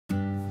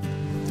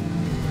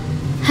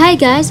Hi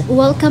guys,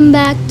 welcome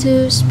back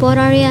to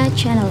Spotaria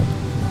channel.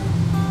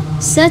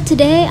 So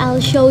today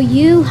I'll show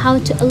you how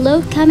to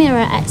allow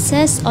camera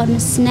access on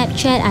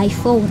Snapchat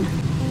iPhone.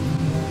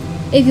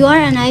 If you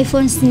are an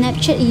iPhone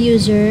Snapchat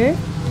user,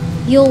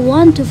 you'll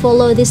want to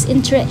follow this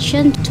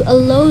instruction to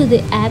allow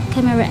the app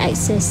camera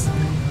access.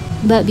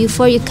 But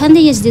before you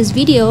continue this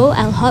video,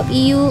 I'll hope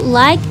you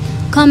like,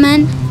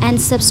 comment,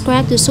 and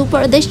subscribe to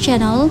support this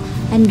channel,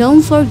 and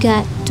don't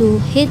forget to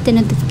hit the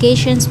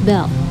notifications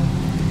bell.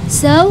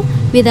 So,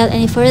 without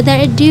any further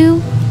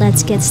ado,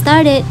 let's get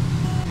started.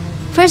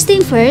 First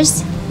thing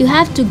first, you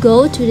have to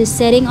go to the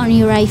setting on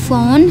your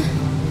iPhone.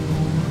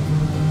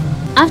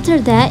 After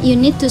that, you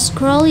need to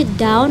scroll it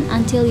down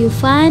until you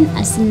find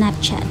a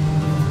Snapchat.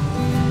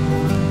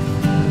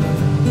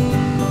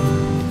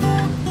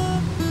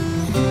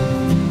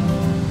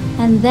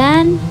 And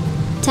then,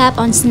 tap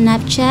on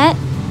Snapchat.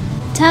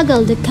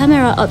 Toggle the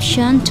camera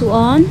option to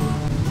on.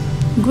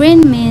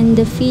 Green means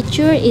the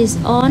feature is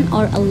on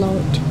or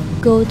allowed.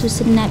 Go to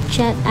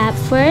Snapchat app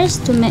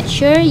first to make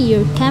sure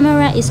your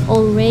camera is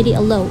already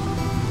allowed.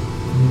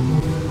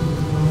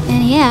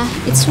 And yeah,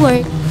 it's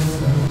worked.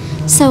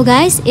 So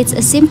guys, it's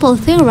a simple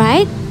thing,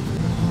 right?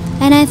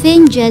 And I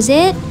think that's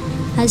it.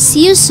 I'll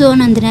see you soon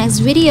on the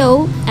next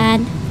video,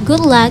 and good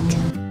luck.